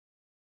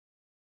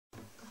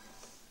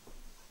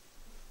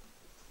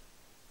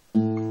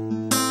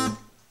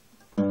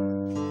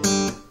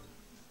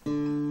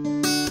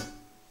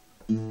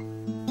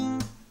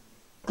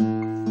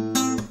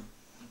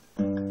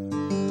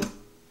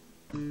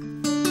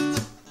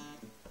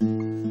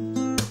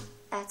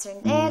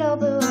tornado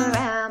blew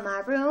around my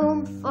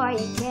room before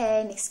you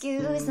came.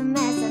 Excuse the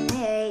mess I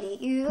made,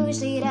 it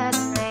usually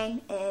doesn't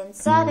rain in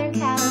Southern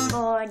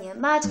California,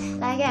 much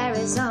like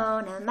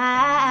Arizona.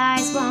 My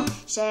eyes won't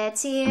shed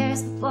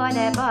tears before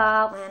they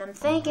fall when I'm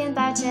thinking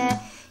about you.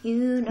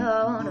 You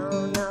know,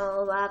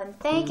 no, I've been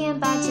thinking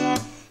about you.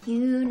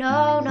 You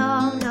know,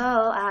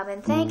 no, I've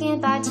been thinking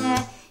about you.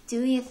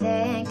 Do you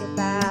think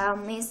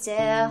about me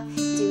still?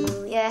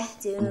 Do ya?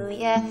 Do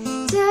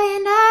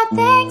you not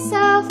think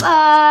so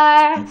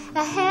far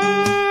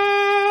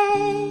ahead?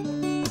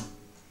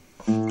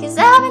 'Cause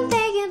I've been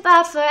thinking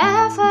about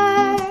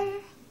forever.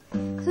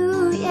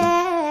 Ooh,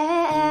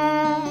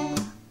 yeah.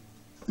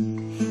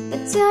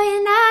 But do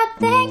you not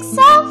think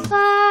so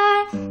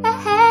far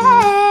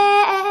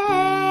ahead?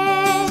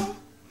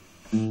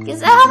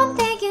 'Cause I've been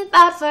thinking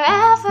about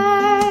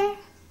forever.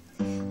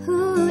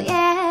 Ooh,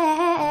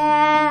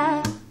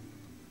 yeah.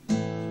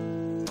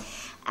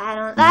 I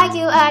don't like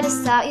you, I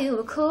just thought you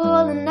were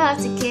cool enough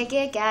to kick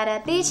it. Got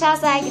a beach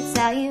house I could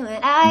sell you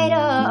an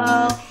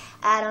idol.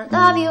 I don't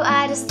love you,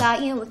 I just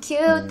thought you were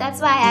cute.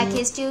 That's why I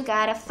kissed you.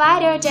 Got a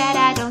fighter jet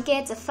I don't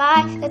get to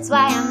fight. That's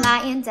why I'm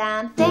lying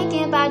down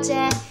thinking about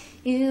you.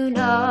 You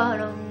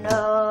know,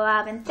 no,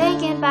 I've been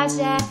thinking about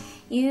you.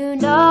 You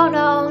know,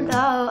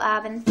 no,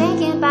 I've been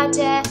thinking about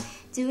you.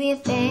 Do you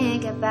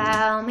think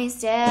about me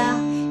still?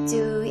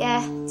 Do ya?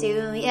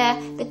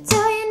 But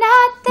do you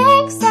not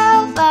think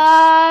so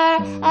far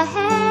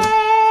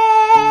ahead?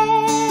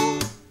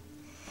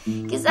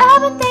 'Cause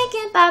I've been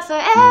thinking about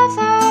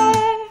forever.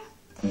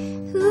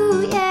 Ooh,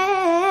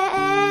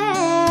 yeah.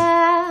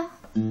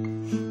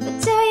 But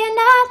do you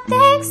not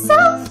think so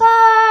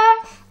far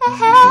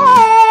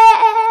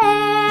ahead?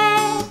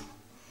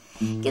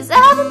 'Cause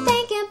I've been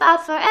thinking about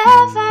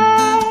forever.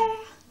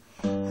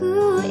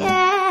 Ooh,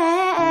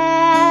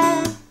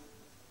 yeah.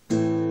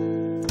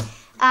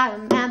 I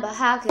remember,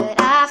 how could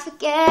I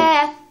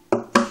forget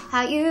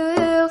how you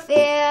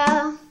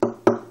feel?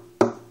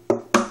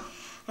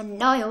 I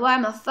know you were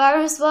my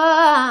first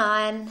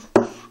one,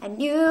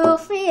 and you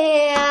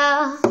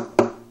feel.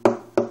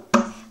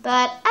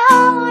 But I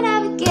won't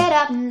ever get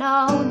up,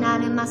 no,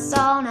 not in my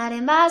soul, not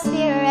in my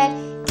spirit.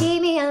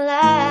 Keep me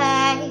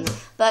alive.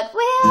 But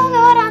we'll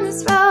go down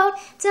this road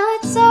till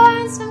it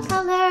turns from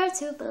color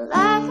to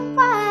black and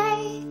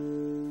white.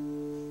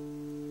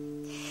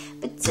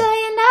 But do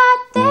you not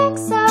think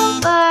so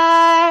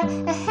far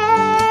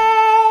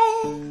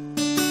ahead?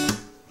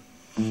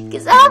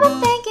 'Cause I've been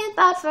thinking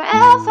about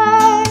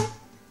forever.